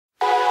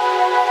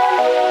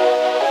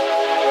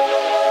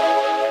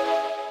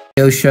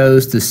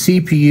shows the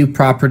CPU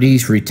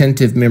Properties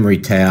Retentive Memory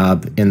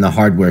tab in the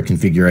Hardware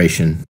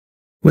Configuration.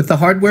 With the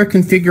Hardware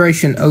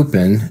Configuration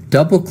open,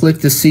 double-click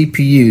the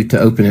CPU to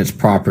open its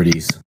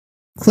properties.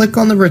 Click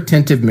on the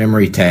Retentive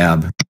Memory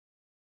tab.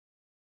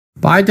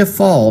 By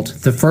default,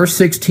 the first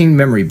 16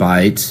 memory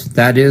bytes,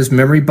 that is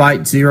memory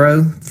byte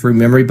 0 through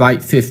memory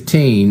byte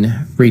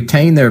 15,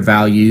 retain their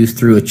values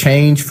through a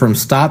change from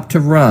stop to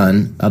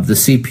run of the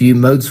CPU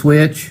mode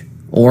switch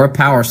or a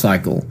power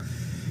cycle.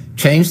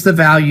 Change the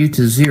value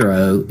to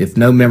 0 if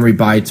no memory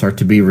bytes are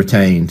to be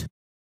retained.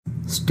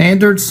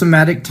 Standard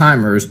Simatic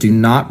timers do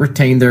not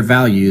retain their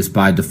values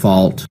by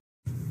default.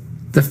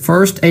 The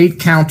first 8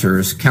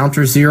 counters,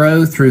 counter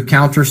 0 through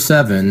counter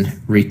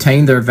 7,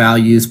 retain their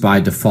values by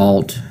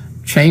default.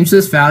 Change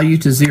this value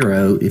to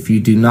 0 if you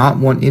do not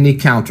want any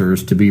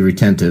counters to be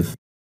retentive.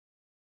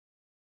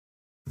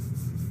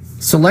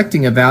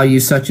 Selecting a value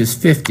such as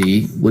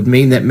 50 would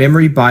mean that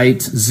memory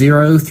bytes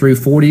 0 through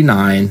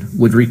 49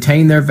 would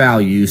retain their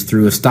values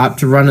through a stop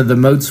to run of the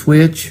mode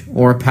switch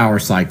or a power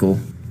cycle.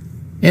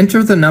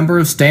 Enter the number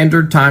of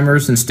standard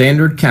timers and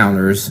standard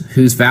counters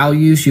whose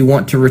values you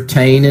want to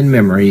retain in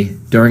memory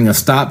during a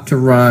stop to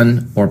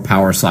run or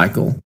power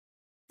cycle.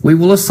 We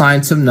will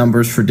assign some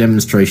numbers for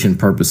demonstration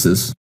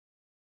purposes.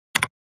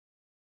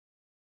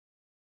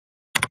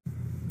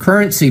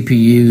 Current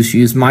CPUs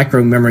use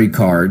micro memory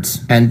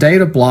cards, and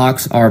data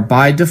blocks are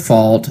by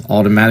default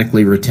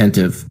automatically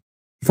retentive.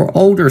 For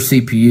older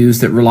CPUs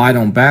that relied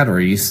on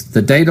batteries,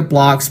 the data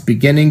block's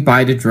beginning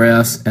byte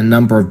address and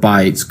number of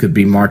bytes could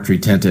be marked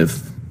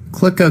retentive.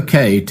 Click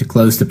OK to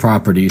close the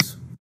properties.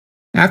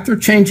 After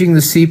changing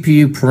the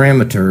CPU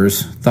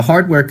parameters, the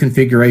hardware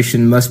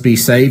configuration must be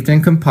saved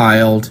and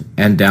compiled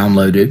and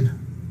downloaded.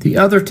 The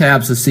other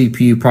tabs of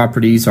CPU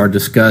properties are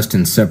discussed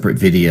in separate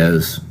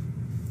videos.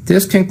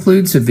 This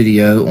concludes the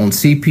video on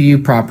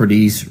CPU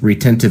Properties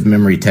Retentive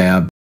Memory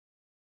tab.